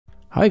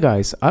Hi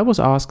guys, I was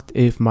asked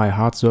if my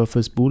hard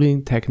surface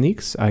Boolean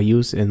techniques I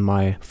use in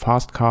my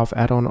fast carve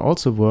add-on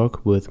also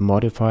work with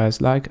modifiers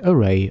like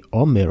array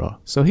or mirror.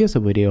 So here's a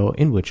video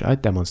in which I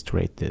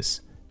demonstrate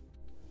this.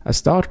 I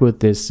start with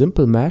this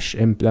simple mesh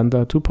in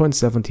Blender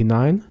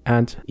 2.79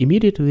 and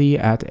immediately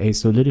add a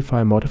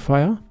solidify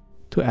modifier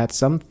to add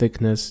some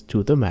thickness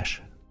to the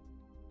mesh.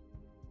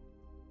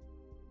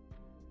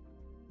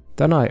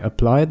 Then I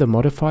apply the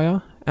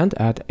modifier and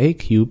add a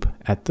cube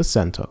at the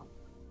center.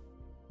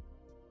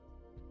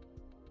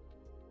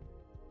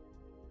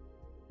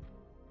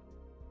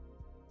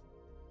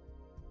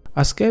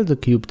 I scale the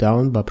cube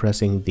down by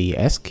pressing the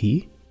S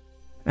key,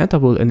 and I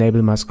will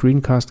enable my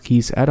screencast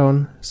keys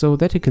add-on so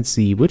that you can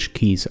see which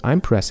keys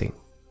I'm pressing.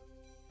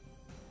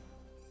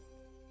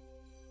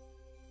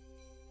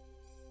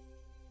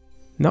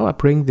 Now I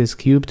bring this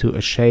cube to a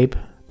shape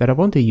that I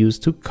want to use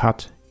to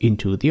cut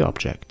into the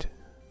object.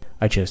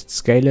 I just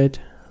scale it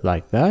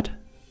like that.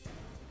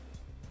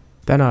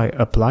 Then I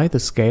apply the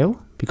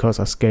scale because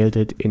I scaled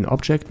it in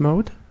object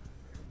mode.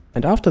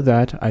 And after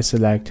that I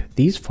select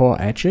these 4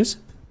 edges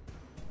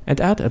and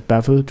add a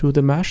bevel to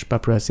the mesh by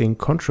pressing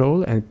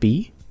Ctrl and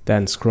B,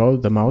 then scroll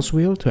the mouse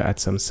wheel to add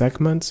some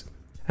segments,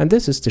 and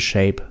this is the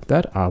shape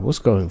that I was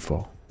going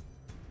for.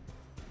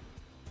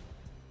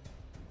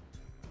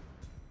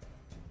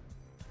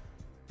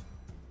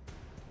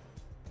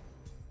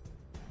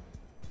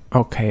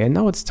 Okay, and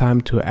now it's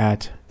time to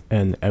add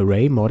an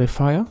array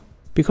modifier,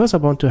 because I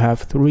want to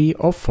have 3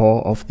 or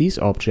 4 of these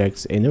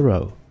objects in a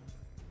row.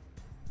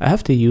 I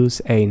have to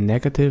use a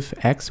negative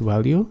X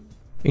value.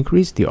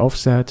 Increase the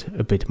offset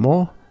a bit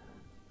more.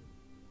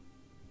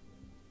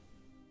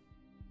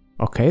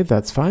 Okay,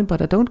 that's fine,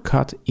 but I don't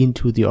cut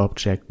into the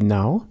object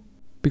now,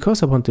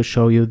 because I want to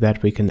show you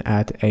that we can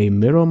add a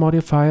mirror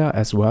modifier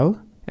as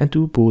well and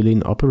do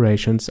Boolean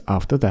operations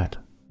after that.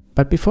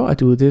 But before I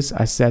do this,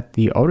 I set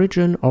the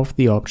origin of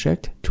the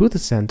object to the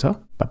center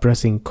by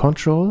pressing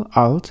Ctrl,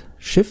 Alt,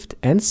 Shift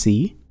and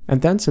C,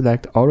 and then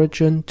select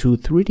origin to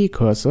 3D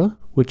cursor,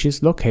 which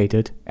is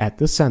located at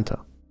the center.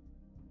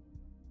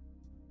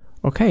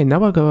 Okay,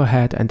 now I'll go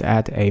ahead and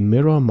add a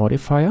mirror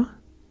modifier,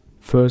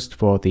 first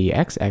for the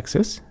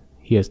x-axis,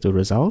 here's the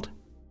result,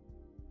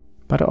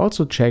 but I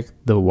also check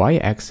the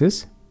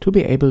y-axis to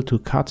be able to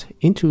cut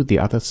into the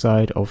other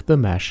side of the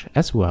mesh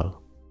as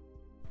well.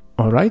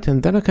 Alright,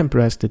 and then I can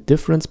press the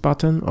difference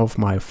button of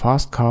my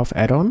fast carve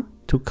add-on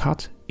to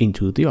cut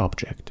into the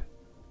object.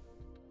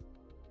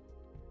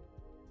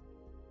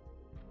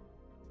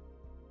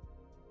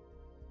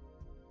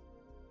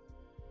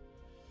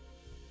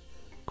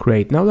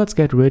 Great, now let's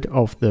get rid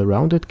of the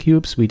rounded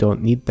cubes, we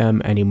don't need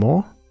them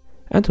anymore.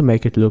 And to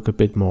make it look a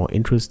bit more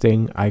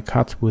interesting, I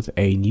cut with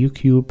a new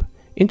cube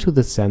into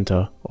the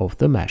center of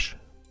the mesh.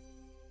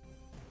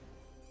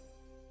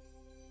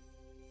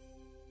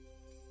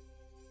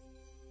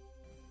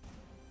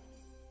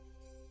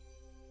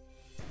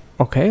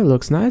 Okay,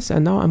 looks nice,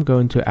 and now I'm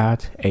going to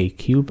add a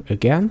cube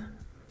again,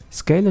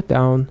 scale it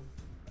down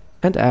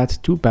and add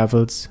 2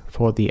 bevels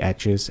for the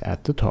edges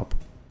at the top.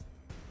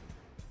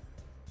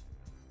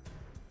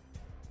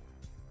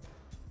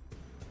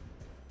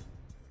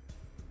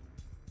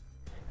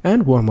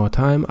 And one more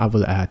time I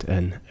will add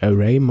an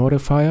array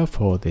modifier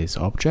for this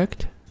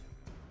object.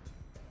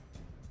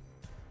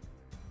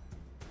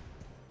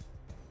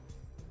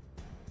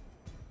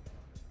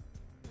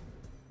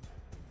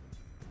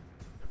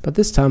 But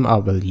this time I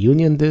will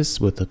union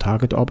this with the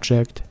target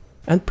object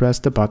and press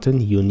the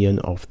button Union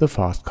of the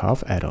fast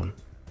carve add-on.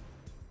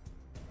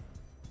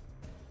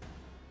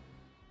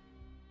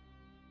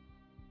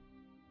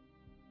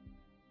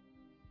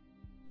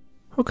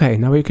 Okay,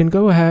 now you can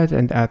go ahead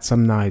and add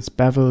some nice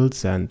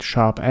bevels and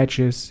sharp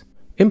edges,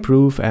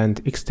 improve and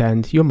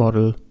extend your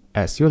model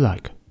as you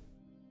like.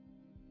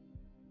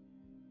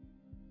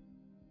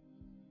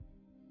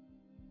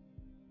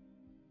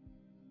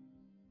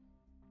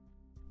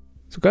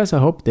 So guys, I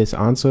hope this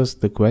answers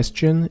the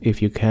question if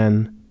you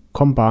can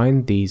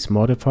combine these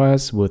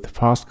modifiers with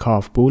fast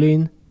carve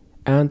Boolean,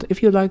 and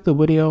if you like the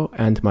video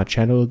and my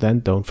channel, then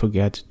don't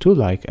forget to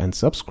like and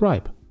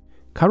subscribe.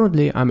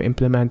 Currently I'm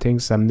implementing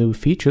some new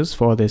features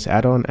for this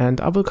add-on and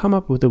I will come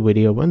up with a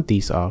video when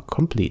these are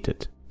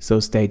completed. So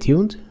stay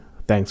tuned,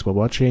 thanks for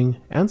watching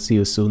and see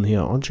you soon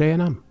here on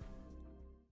JNM.